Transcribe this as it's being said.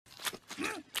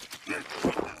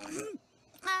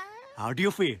How do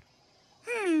you feel?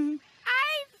 I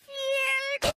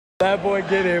feel... That boy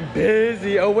getting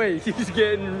busy. Oh wait, he's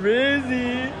getting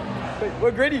busy. Wait,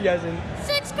 what grade are you guys in?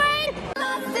 6th grade.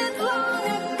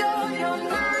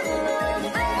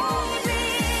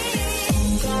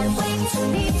 Can't wait to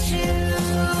meet you.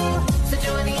 So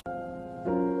join me.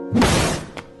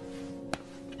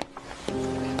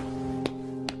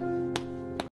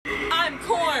 I'm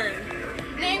Corn.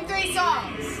 Name 3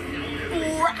 songs.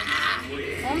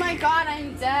 Oh my god,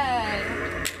 I'm dead.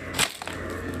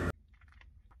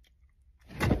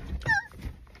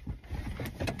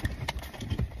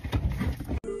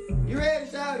 You ready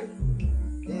to shout it?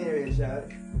 You ain't ready to shout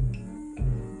it.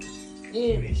 You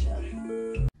ain't ready to shout it.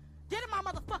 Get in my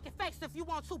motherfucking face if you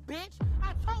want to, bitch.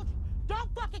 I told you, don't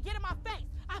fucking get in my face.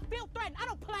 I feel threatened. I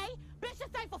don't play. Bitch, this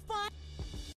ain't for fun.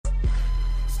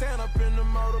 Stand up in the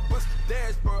motor, bust the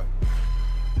dashboard.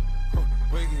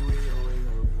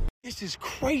 This is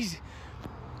crazy.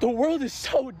 The world is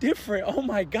so different. Oh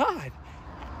my god.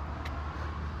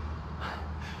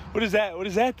 What is that? What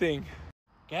is that thing?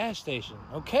 Gas station.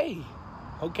 Okay.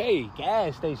 Okay,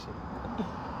 gas station.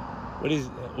 What is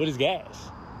gas?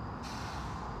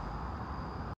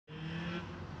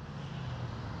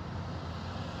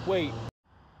 Wait.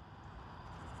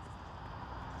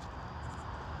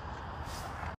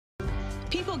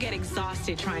 People get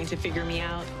exhausted trying to figure me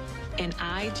out, and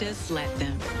I just let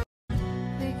them.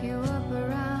 Pick you up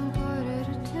around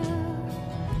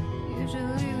 1:45.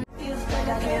 Usually feels like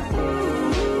I can't move.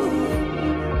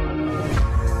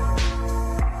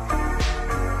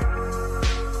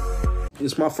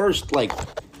 It's my first, like,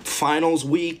 finals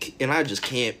week, and I just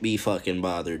can't be fucking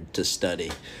bothered to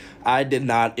study. I did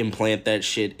not implant that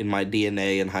shit in my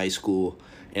DNA in high school,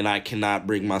 and I cannot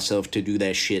bring myself to do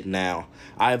that shit now.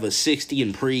 I have a 60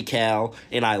 in pre-cal,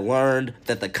 and I learned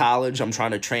that the college I'm trying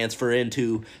to transfer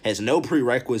into has no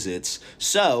prerequisites,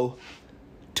 so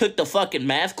took the fucking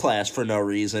math class for no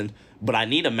reason, but I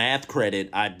need a math credit.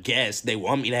 I guess they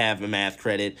want me to have a math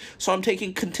credit, so I'm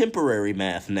taking contemporary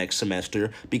math next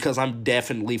semester because I'm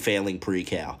definitely failing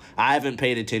pre-cal. I haven't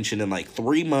paid attention in like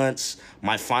 3 months.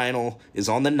 My final is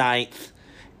on the 9th,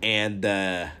 and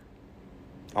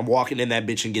I'm walking in that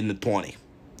bitch and getting a 20.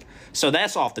 So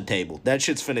that's off the table. That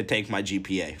shit's finna take my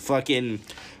GPA. Fucking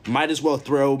might as well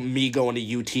throw me going to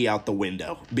UT out the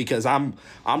window because I'm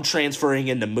transferring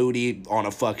into Moody on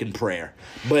a fucking prayer.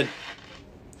 But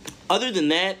other than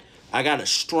that, I got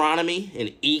astronomy and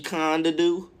econ to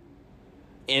do.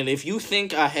 And if you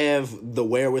think I have the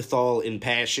wherewithal and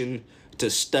passion to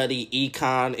study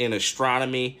econ and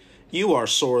astronomy, you are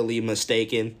sorely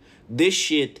mistaken. This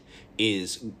shit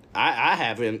is I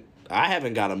haven't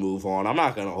got to move on. I'm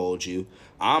not gonna hold you.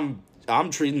 I'm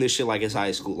treating this shit like it's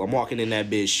high school. I'm walking in that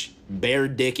bitch bare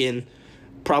dicking,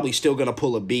 probably still gonna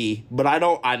pull a B, but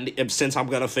since I'm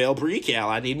gonna fail pre-cal,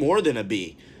 I need more than a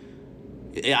B.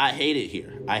 I hate it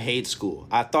here. I hate school.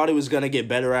 I thought it was gonna get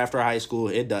better after high school.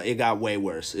 It got way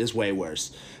worse. It's way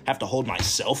worse. Have to hold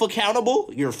myself accountable?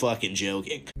 You're fucking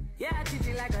joking. Yeah, I treat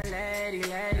you like a lady.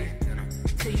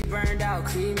 Till you burned out,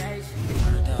 cremation.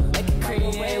 Make it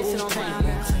cremation on my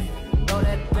throw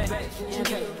that back.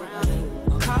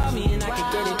 Call me and I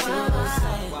can get it too.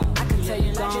 I can tell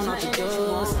you gone off the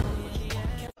doors.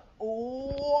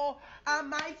 Oh, I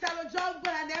might tell a joke,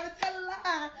 but I never tell a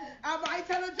lie. I might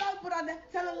tell a joke, but I never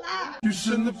tell a lie. You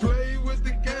shouldn't have played with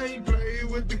the game, played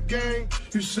with the game.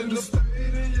 You should have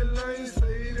stayed in your lane,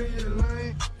 stayed in your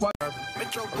lane.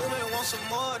 Metro Boomin want some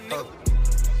more, nigga.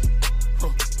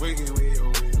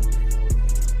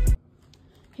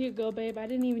 Here you go, babe. I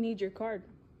didn't even need your card.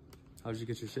 How'd you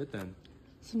get your shit then?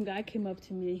 Some guy came up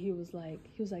to me and he was like,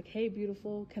 hey,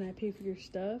 beautiful, can I pay for your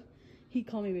stuff? He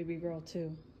called me baby girl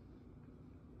too.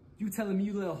 You telling me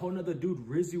you let a whole nother dude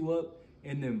rizz you up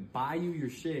and then buy you your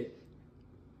shit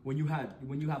when you had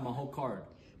my whole card?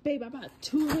 Babe, I bought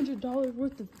 $200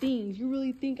 worth of things. You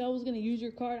really think I was gonna use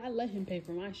your card? I let him pay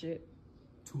for my shit.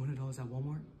 $200 at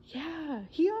Walmart? Yeah,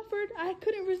 he offered. I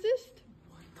couldn't resist.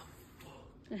 What the fuck?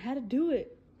 I had to do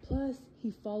it. Plus,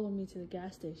 he followed me to the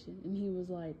gas station and he was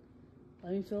like,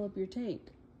 let me fill up your tank.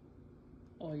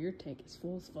 Oh, your tank is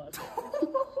full as fuck.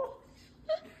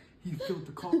 He filled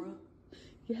the car up?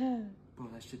 Yeah. Bro,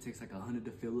 that shit takes like 100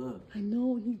 to fill up. I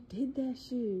know, and he did that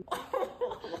shit. I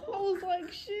was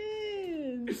like,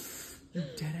 shit. You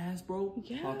dead ass, bro?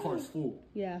 Yeah. My car's full.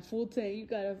 Yeah, full tank. You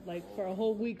got it like for a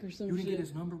whole week or some shit. You didn't get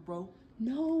his number, bro?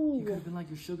 No. You could have been like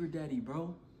your sugar daddy,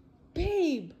 bro.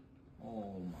 Babe.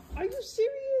 Oh my. Are you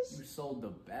serious? You sold the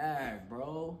bag,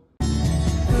 bro.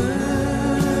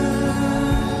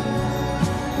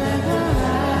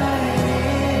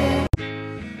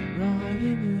 Run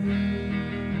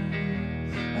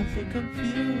like I'm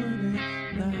feeling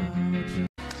it now.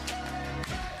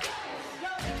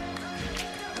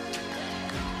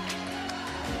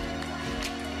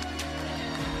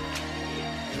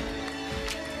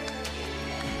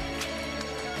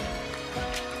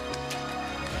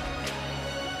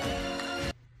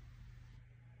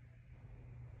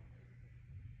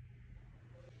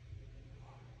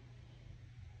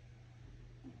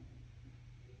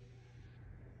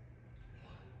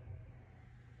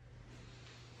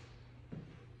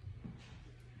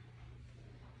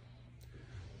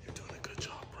 You're doing a good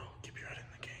job, bro. Keep your head in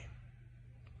the game.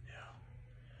 Yeah.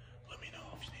 Let me know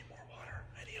if you need more water.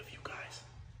 Any of you guys.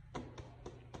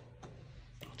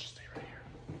 I'll just stay right here.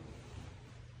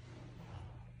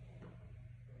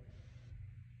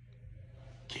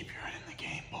 Keep your head in the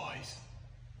game, boys.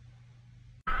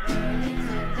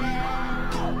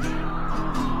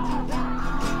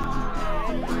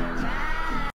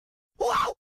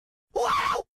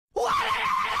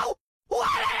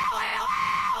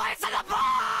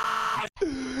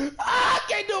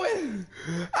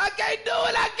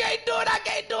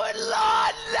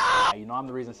 You know I'm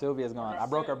the reason Sylvia's gone. I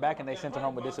broke her back and they sent her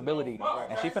home with disability.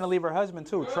 And she finna leave her husband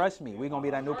too. Trust me, we gonna be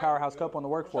that new powerhouse couple in the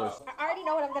workforce. I already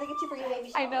know what I'm gonna get you for your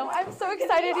baby shower. I know. I'm so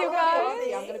excited, you guys.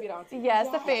 I'm gonna be on. Yes,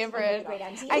 the favorite.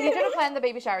 I need you to plan the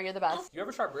baby shower. You're the best. You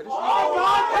ever try British? Oh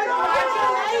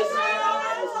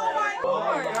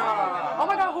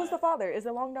my god, who's the father? Is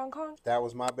it Long Don Kong? That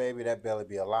was my baby. That belly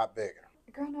be a lot bigger.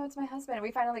 Girl, no, it's my husband.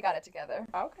 We finally got it together.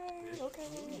 Okay.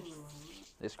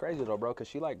 It's crazy though, bro, cause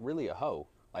she like really a hoe.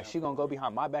 Like she gonna go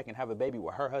behind my back and have a baby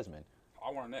with her husband.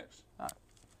 I want her next.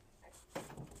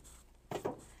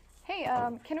 Hey,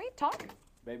 can we talk?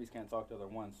 Babies can't talk to other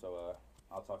ones, so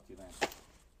I'll talk to you then.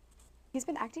 He's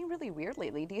been acting really weird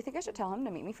lately. Do you think I should tell him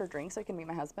to meet me for drinks so I can meet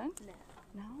my husband?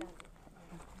 No.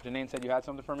 Janine said you had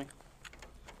something for me?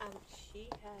 She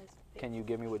has... Can you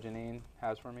give me what Janine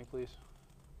has for me, please?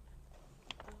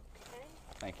 Okay.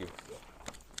 Thank you.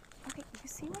 Okay, you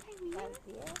see what I mean?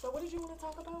 So what did you want to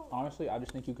talk about? Honestly, I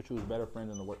just think you could choose better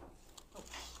friends in the work.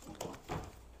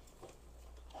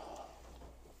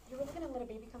 You really gonna let a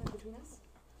baby come in between us?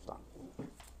 Stop.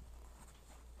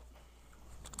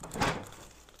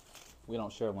 We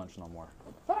don't share lunch no more.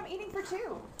 But I'm eating for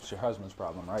two. It's your husband's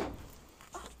problem, right?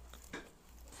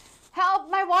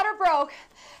 Help, my water broke.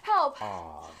 Help.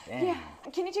 Aw, damn. Yeah,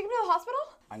 can you take me to the hospital?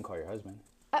 I can call your husband.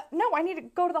 No, I need to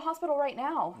go to the hospital right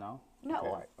now. No? No. Okay,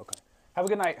 all right, okay. Have a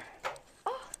good night.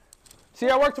 See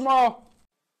you at work tomorrow.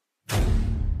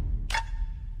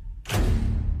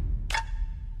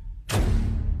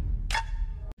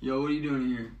 Yo, what are you doing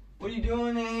here? What are you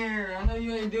doing in here? I know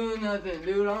you ain't doing nothing,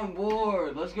 dude. I'm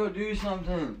bored. Let's go do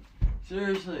something.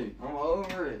 Seriously, I'm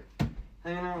over it.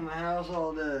 Hanging out in the house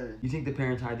all day. You think the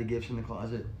parents hide the gifts in the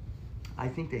closet? I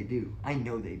think they do. I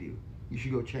know they do. You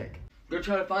should go check. Go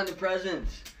try to find the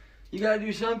presents. You gotta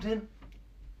do something.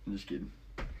 I'm just kidding.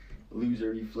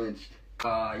 Loser, you flinched.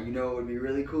 You know it would be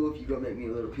really cool if you go make me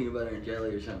a little peanut butter and jelly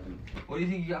or something. What do you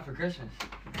think you got for Christmas?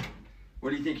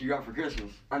 What do you think you got for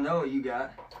Christmas? I know what you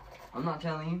got. I'm not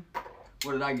telling you.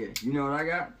 What did I get? You know what I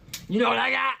got? You know what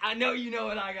I got? I know you know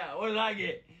what I got. What did I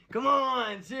get? Come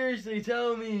on, seriously,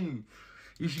 tell me.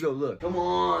 You should go look. Come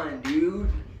on,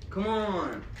 dude. Come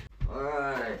on. All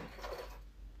right.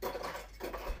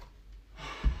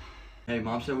 Hey,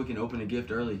 Mom said we can open a gift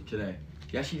early today.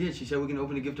 Yeah, she did. She said we can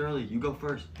open a gift early. You go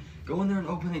first. Go in there and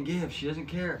open a gift. She doesn't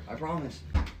care. I promise.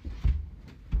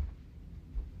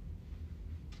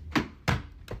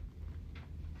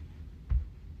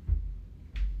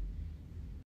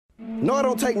 No, I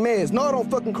don't take meds. No, I don't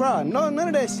fucking cry. No, none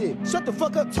of that shit. Shut the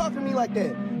fuck up talking to me like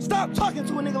that. Stop talking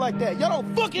to a nigga like that. Y'all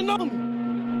don't fucking know me.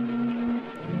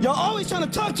 Y'all always trying to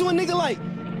talk to a nigga like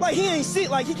he ain't shit.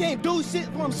 Like he can't do shit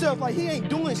for himself. Like he ain't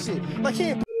doing shit. Like he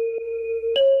ain't...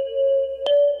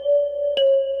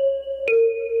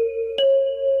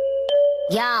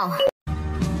 Yo.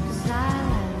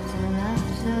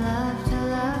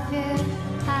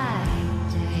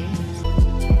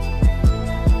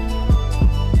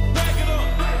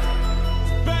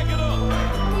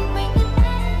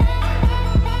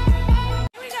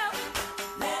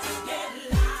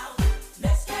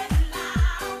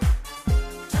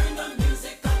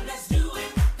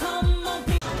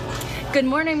 Good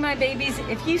morning, my babies.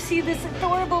 If you see this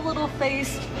adorable little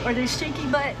face or this shaky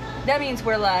butt, that means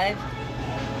we're live.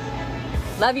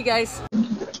 Love you guys.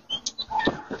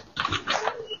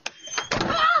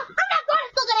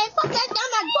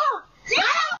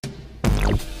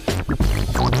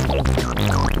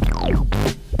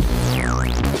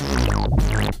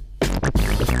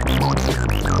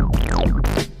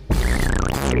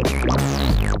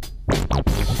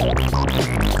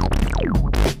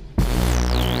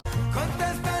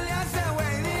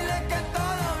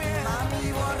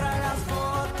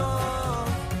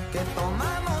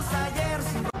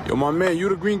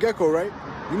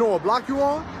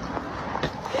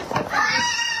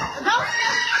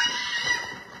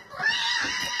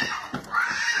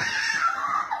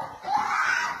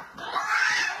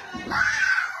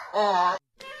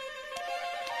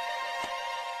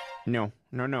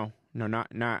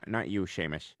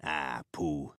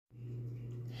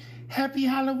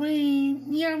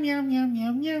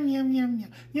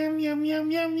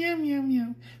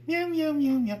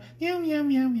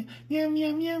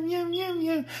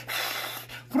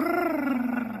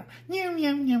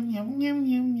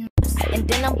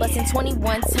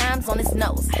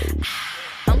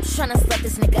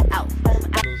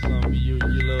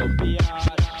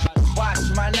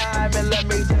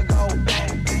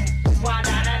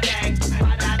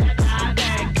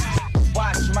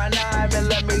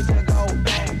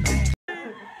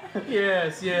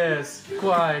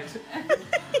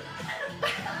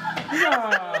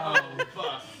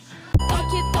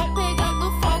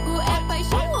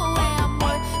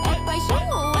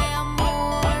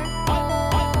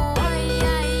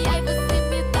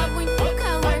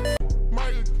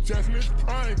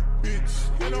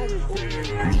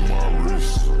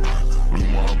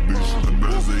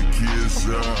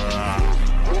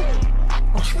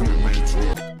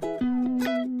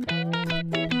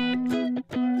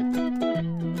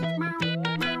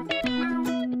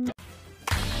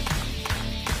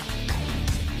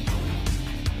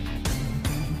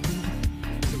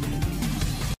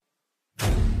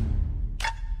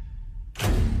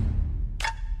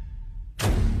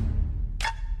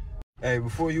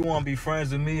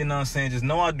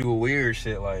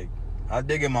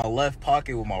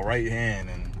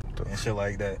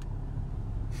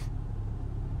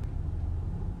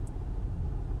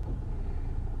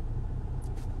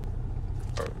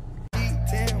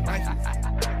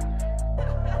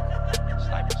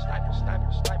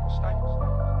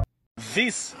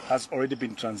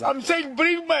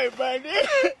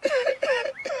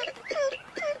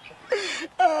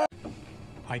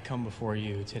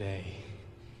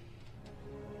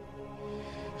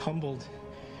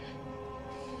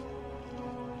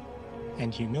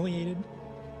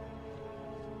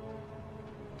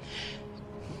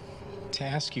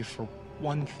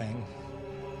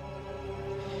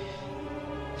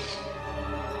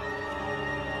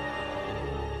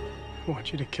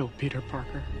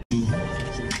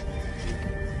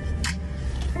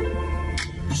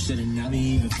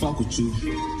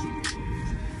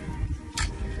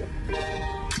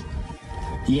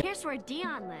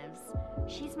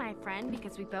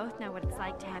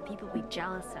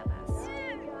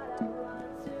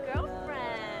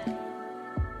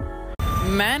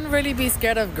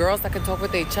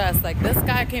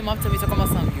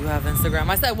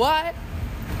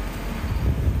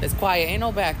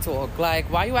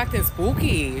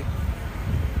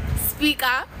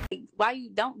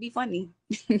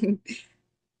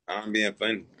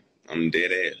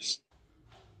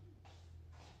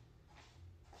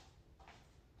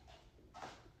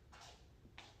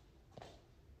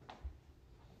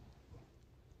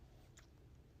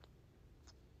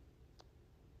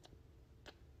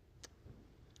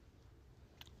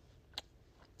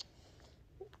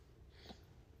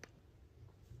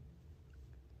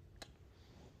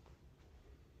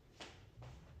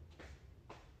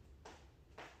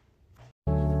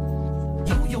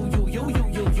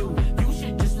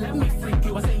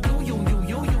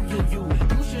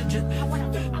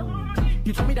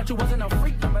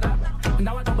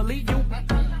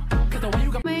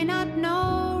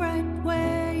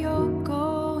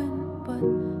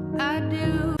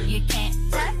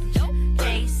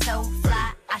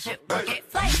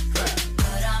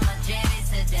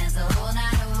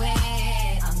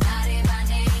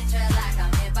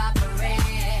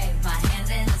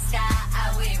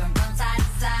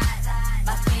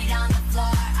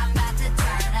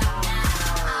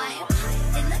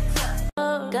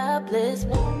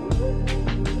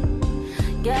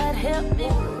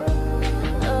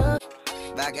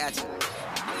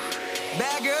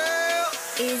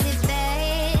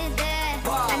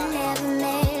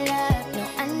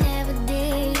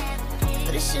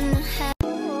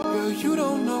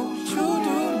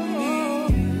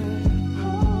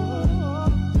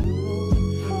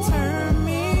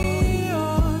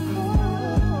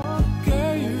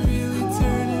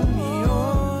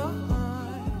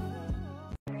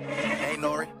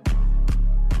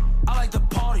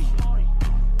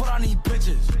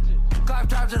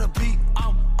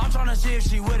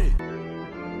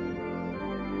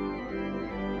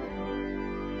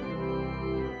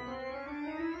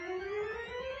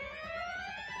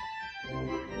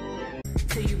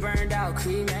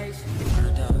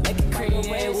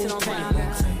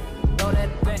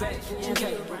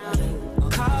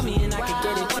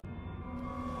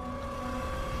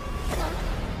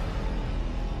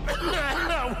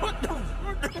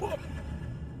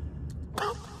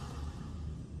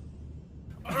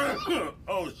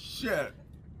 Oh, shit.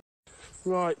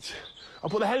 Right. I'll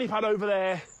put the helipad over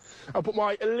there. I'll put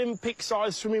my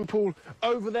Olympic-sized swimming pool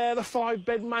over there. The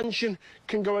 5-bed mansion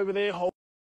can go over there.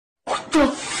 What the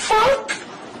fuck?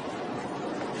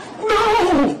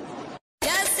 No!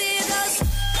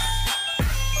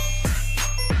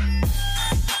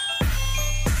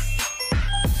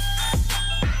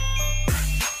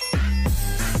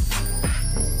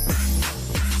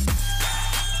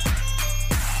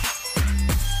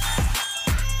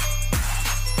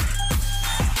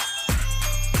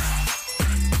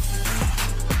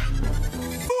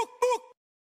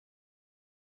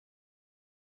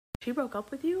 She broke up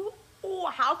with you? Oh,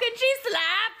 how can she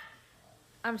slap?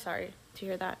 I'm sorry to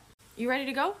hear that. You ready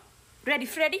to go? Ready,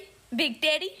 Freddy? Big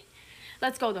Daddy?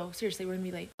 Let's go though. Seriously, we're gonna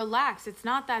be late. Relax, it's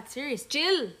not that serious.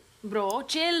 Chill, bro.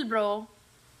 Chill, bro.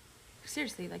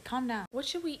 Seriously, like, calm down. What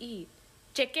should we eat?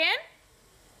 Chicken?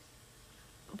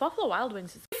 Buffalo Wild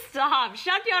Wings is... Stop.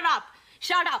 Shut your up.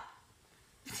 Shut up.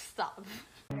 Stop.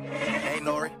 Hey,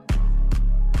 Nori.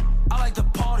 I like to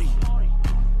party,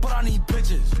 but I need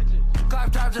bitches.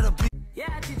 Clap down to the beat.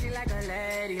 Yeah, I treat you like a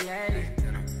lady, lady.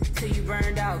 Till you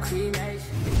burned out, cremation.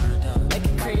 Make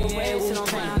it cremation on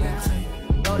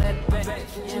me. Throw that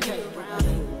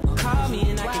bitch. Call me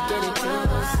and I can get it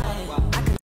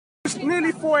too. It's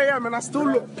nearly 4 a.m. and I still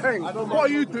look pink. What are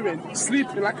you doing?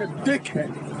 Sleeping like a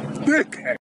dickhead.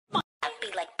 Dickhead.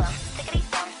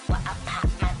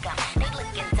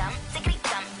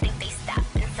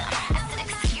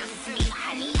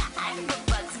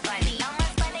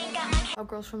 How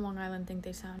girls from Long Island think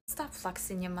they sound. Stop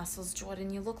flexing your muscles,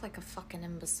 Jordan. You look like a fucking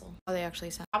imbecile. How they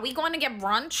actually sound. Are we going to get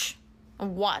brunch? Or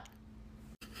what?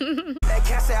 They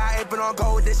can't say I ain't been on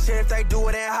go with this shit if they do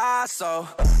it in high, so.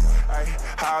 Hey,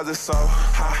 how's it so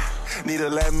high? Need to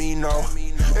let me know.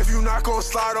 If you not gonna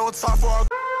slide on top for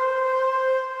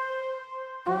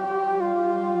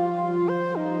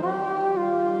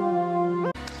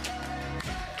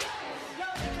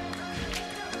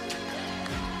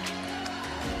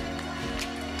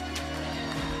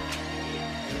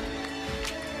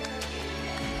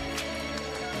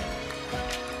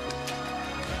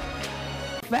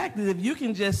fact is, if you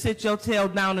can just sit your tail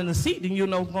down in the seat, then you'll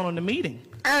know what's going on in the meeting.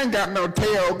 I ain't got no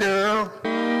tail, girl.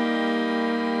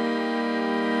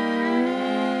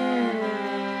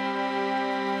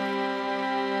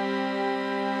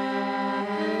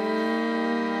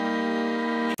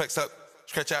 flex up,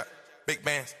 stretch out, big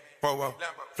bands, whoa, whoa.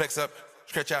 Flex up,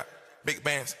 stretch out, big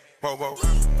bands, whoa, whoa.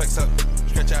 Flex up,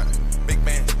 stretch out, big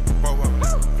bands, whoa,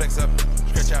 whoa. Flex up,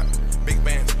 stretch out, big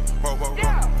bands, whoa, whoa.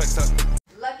 Flex up.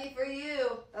 Lucky for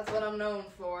you. That's what I'm known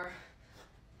for.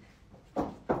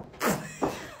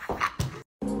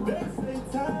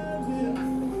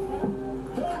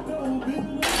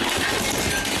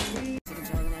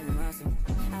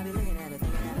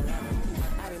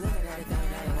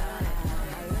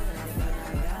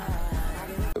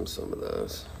 Some of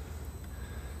those.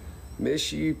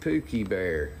 Miss you, Pookie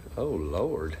Bear. Oh,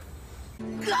 Lord.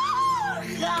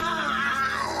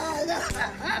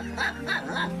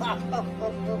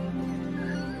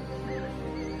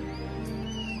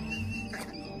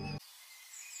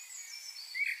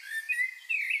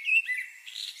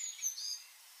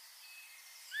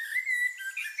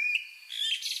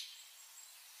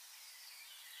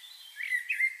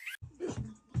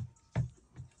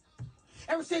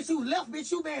 Ever since you left, bitch,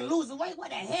 you been losing weight. What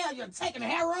the hell? You're taking a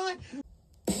heroin?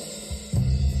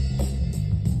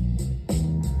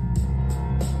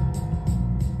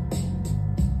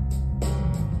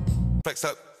 Flex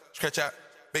up, stretch out,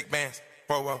 big bands,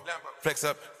 whoa, whoa. Flex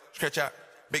up, stretch out,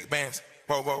 big bands,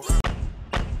 whoa, whoa.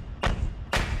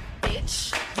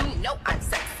 Bitch, you know I'm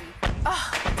sexy.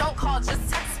 Don't call, just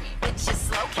text me. Bitch, you're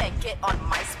slow, can't get on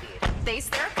my speed. They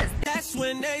stare cause that's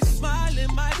when they smile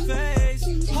in my face.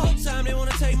 Whole time they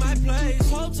wanna take my place.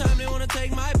 Whole time they wanna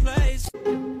take my place.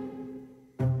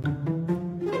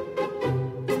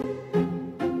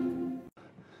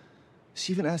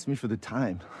 She even asked me for the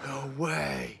time. No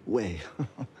way. Way.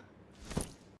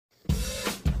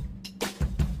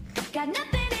 Got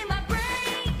nothing in my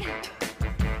brain.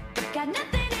 Got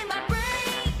nothing in my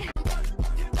brain.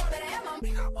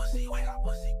 We got pussy, we got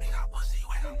pussy, we got pussy,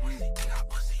 we got pussy, we got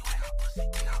pussy, we got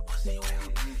pussy, we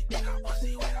got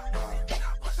pussy, we got pussy, we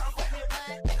got pussy, we got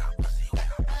pussy, we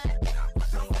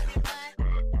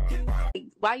got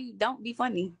pussy. Why you don't be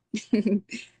funny?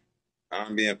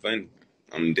 I'm being funny.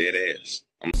 I'm dead ass.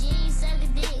 I'm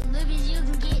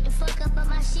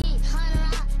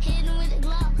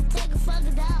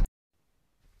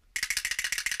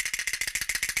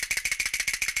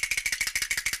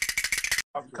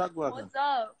What's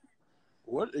up?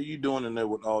 What are you doing in there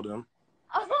with all them?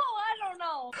 Oh, I don't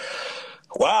know.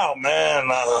 Wow, man.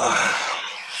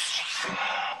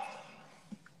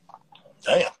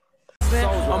 Damn.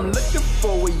 I'm looking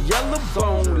for a yellow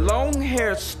bone, long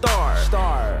hair star.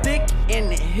 Thick in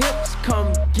the hips,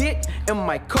 come get in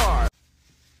my car.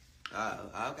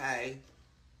 Okay.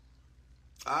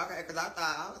 Okay, because I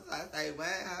thought, I was like, hey,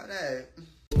 man, how that?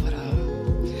 But,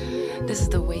 this is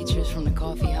the waitress from the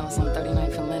coffee house on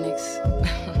 39th and Lenox.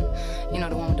 You know,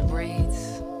 the one with the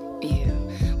braids? Yeah.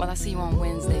 Well, I see you on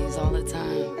Wednesdays all the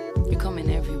time. You come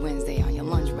in every Wednesday on your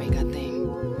lunch break, I think.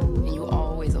 And you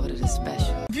always order the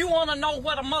special. If you want to know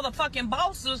what a motherfucking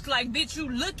boss looks like, bitch, you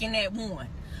looking at one.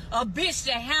 A bitch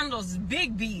that handles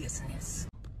big business.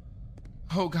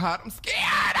 Oh, God, I'm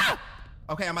scared.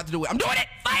 Okay, I'm about to do it. I'm doing it.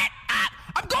 Fight it up.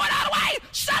 I'm going all the way.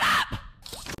 Shut up.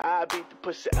 I beat the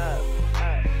pussy up.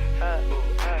 I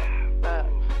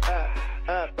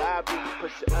beat the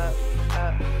pussy up.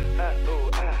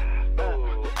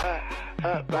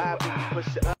 I beat the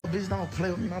pussy up. Bitch, don't play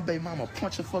with me. My baby mama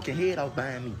punch your fucking head off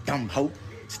behind me. Dumb hoe.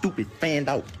 Stupid fanned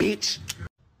out bitch.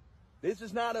 This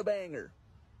is not a banger.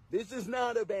 This is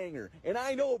not a banger. And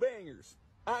I know bangers.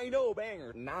 I know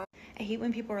bangers. Nah. I hate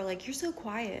when people are like, you're so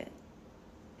quiet.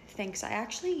 Thanks, I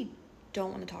actually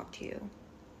don't want to talk to you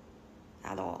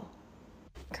at all.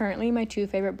 Currently, my two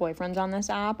favorite boyfriends on this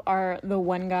app are the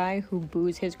one guy who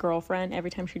boos his girlfriend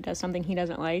every time she does something he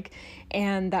doesn't like,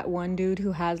 and that one dude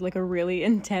who has like a really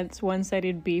intense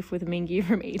one-sided beef with Mingy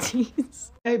from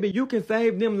 80s. Baby, you can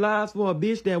save them lives for a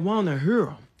bitch that wanna hear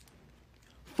them.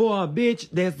 For a bitch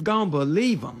that's gonna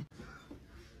believe them.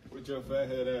 With your fat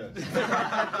head ass.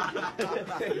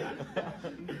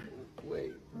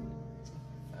 Wait.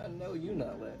 I know you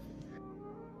not laughing.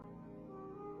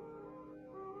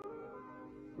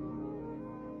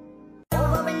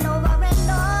 Over and over and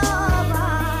over.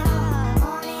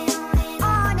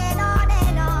 On and on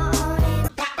and on.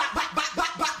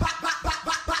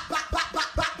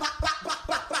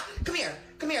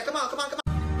 Come here, come on. 'Cause I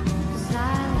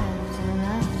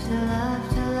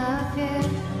love you.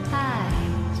 I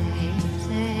hate to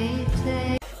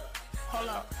hate. Hold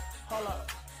up,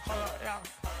 yeah.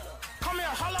 Come here,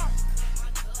 hold up.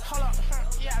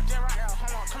 Yeah, they're right here.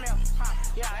 Hold on, come here.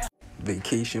 Yeah.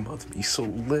 Vacation about to be so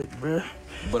lit, bruh.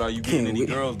 But are you getting any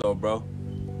girls though, bro?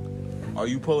 Are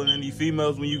you pulling any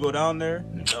females when you go down there?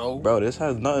 No. Bro, this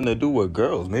has nothing to do with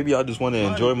girls. Maybe I just want to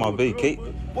enjoy my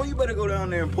vacation. Boy, you better go down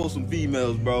there and pull some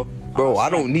females, bro. Bro, I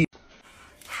don't need...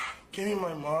 Give me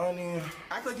my money.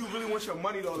 Act like you really want your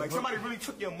money though. Like somebody really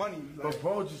took your money. Like, but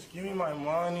bro, just give me my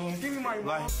money. Give me my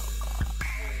money.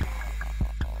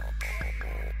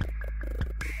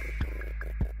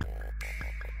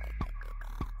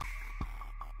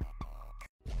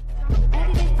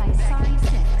 Edited by Sorry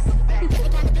 6.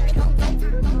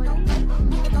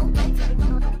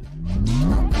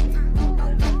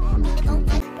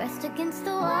 Pressed against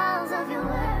the walls of your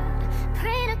world.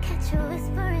 Pray to catch you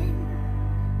whispering.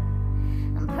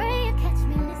 I'm praying you catch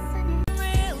me listening.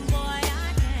 Real boy,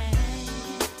 I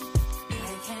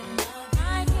can love,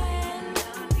 I can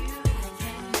love you. I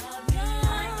can love you.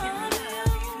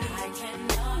 I can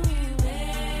love you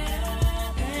better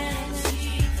than she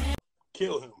can.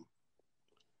 Kill him.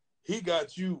 He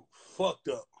got you fucked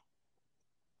up.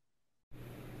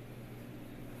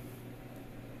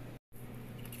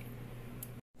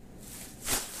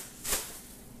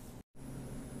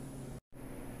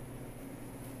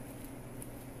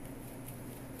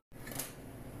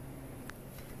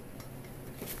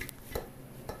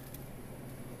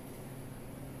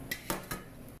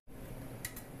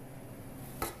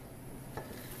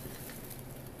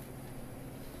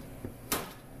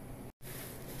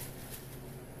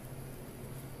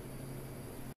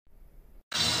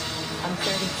 I'm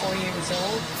 34 years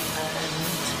old and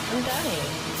I'm dying.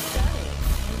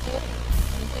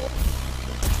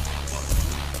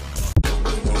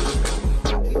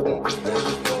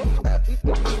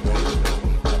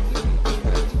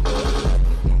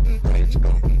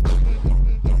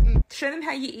 Show them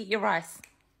how you eat your rice.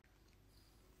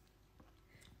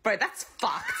 Bro, that's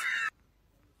fucked.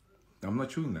 I'm not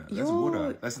chewing that. That's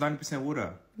water. That's 90%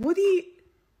 water. What do you...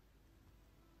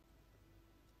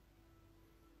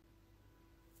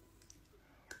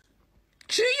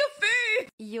 Chew your food!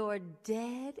 You're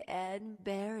dead and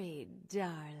buried,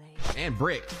 darling. And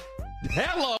brick.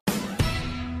 Hello!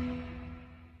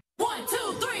 1, 2,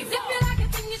 3, 4. If you like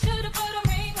it, then you should have put a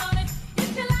ring on it.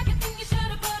 If you like it, then you should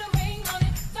have put a ring on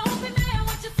it. Don't be mad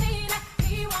what you see like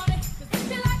he want it. 'Cause if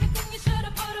you like it, then you should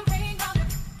have put a ring on it.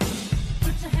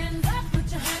 Put your hands up, put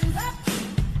your hands up.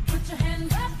 Put your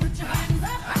hands up, put your hands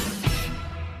up.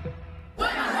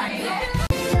 Put your hands up.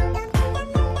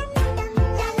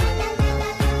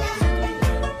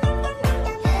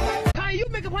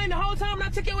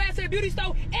 took your ass to the beauty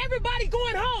store. Everybody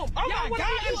going home. Oh my God,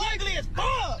 you ugly as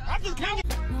fuck. I just can't.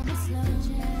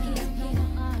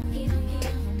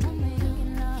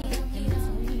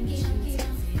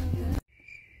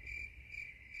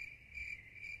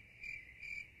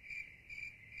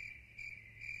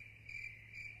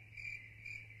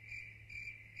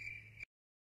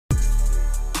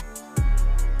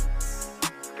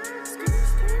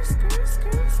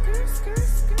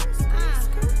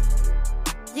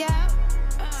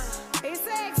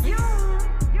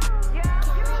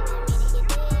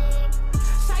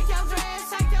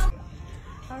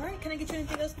 Can I get you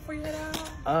anything else before you head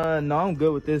out? No, I'm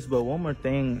good with this, but one more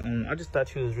thing. I just thought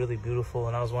she was really beautiful,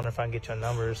 and I was wondering if I can get your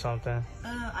number or something.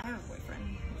 I have a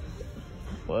boyfriend.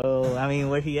 Well, I mean,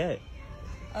 where he at?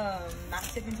 Not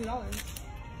tipping $2.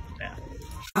 Yeah.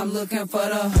 I'm looking for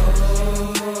the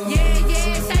hoe. Yeah,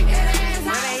 shake that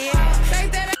ass.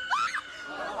 Shake that ass.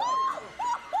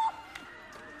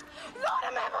 Lord,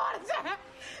 I'm having a heart attack.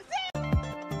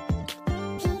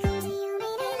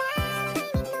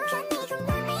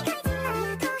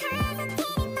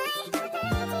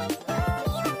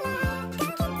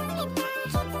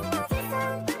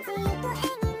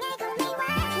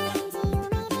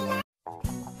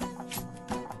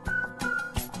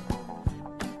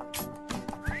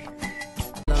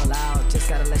 Just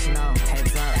gotta let you know,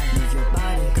 heads up, move your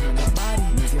body, move your body,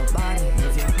 move your body,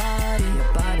 move your body,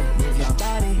 your body, move your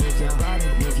body, move your body,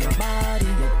 move your body,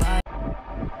 your body.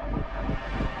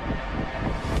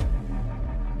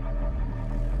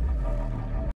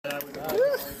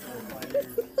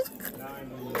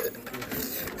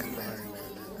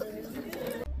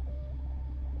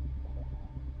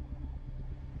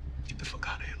 Get the fuck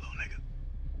out of here, little nigga.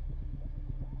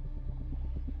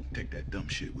 Take that dumb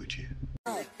shit with you.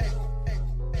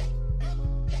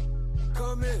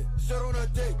 Come in, sit on a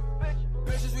dick.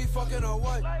 Bitches we fucking or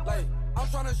what? Like, I'm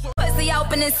trying to show. Pussy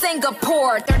open in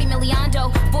Singapore, 30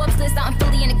 milliondo. Forbes list out in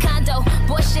Philly in a condo.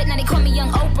 Boy shit, now they call me Young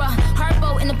Oprah.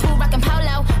 Harpo in the pool, rockin'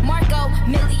 polo. Marco,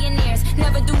 millionaires,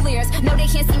 never do leers. No, they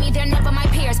can't see me, they're never my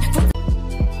peers.